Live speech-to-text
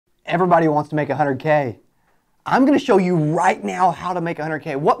Everybody wants to make 100K. I'm going to show you right now how to make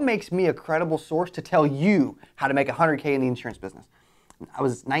 100K. What makes me a credible source to tell you how to make 100K in the insurance business? I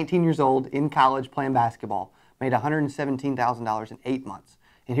was 19 years old in college playing basketball, made $117,000 in 8 months.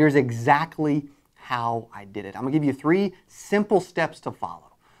 And here's exactly how I did it. I'm going to give you 3 simple steps to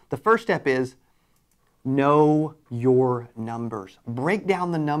follow. The first step is know your numbers. Break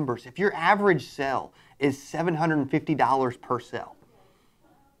down the numbers. If your average sale is $750 per sale,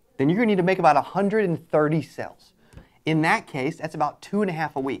 then you're going to need to make about 130 sales. In that case, that's about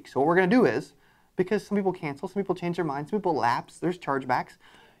 2.5 a week. So what we're going to do is, because some people cancel, some people change their minds, some people lapse, there's chargebacks,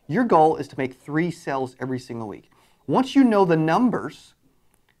 your goal is to make 3 sales every single week. Once you know the numbers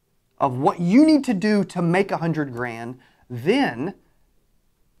of what you need to do to make 100 grand, then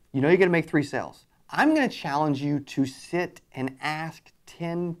you know you're going to make 3 sales. I'm going to challenge you to sit and ask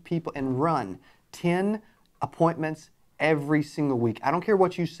 10 people and run 10 appointments every single week. I don't care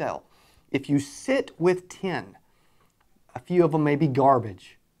what you sell. If you sit with 10, a few of them may be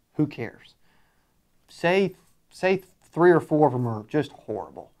garbage. Who cares? Say 3 or 4 of them are just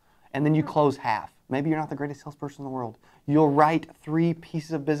horrible. And then you close half. Maybe you're not the greatest salesperson in the world. You'll write 3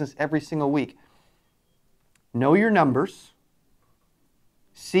 pieces of business every single week. Know your numbers.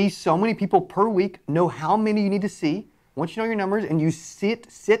 See so many people per week. Know how many you need to see. Once you know your numbers and you sit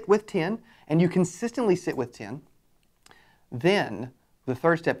with 10 and you consistently sit with 10, then the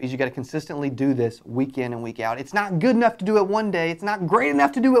third step is you got to consistently do this week in and week out. It's not good enough to do it one day. It's not great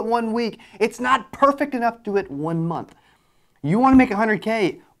enough to do it one week. It's not perfect enough to do it one month. You want to make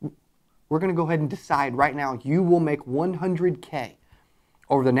 100K, we're going to go ahead and decide right now you will make 100K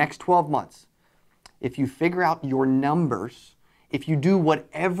over the next 12 months. If you figure out your numbers, if you do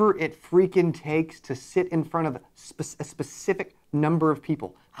whatever it freaking takes to sit in front of a specific number of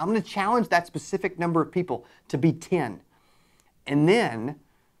people. I'm going to challenge that specific number of people to be 10. And then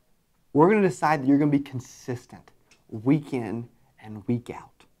we're going to decide that you're going to be consistent week in and week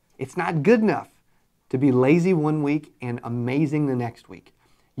out. It's not good enough to be lazy one week and amazing the next week.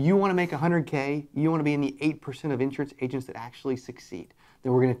 You want to make 100K, you want to be in the 8% of insurance agents that actually succeed.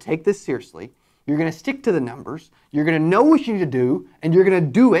 Then we're going to take this seriously. You're going to stick to the numbers. You're going to know what you need to do, and you're going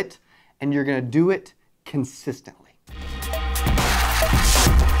to do it, and you're going to do it consistently.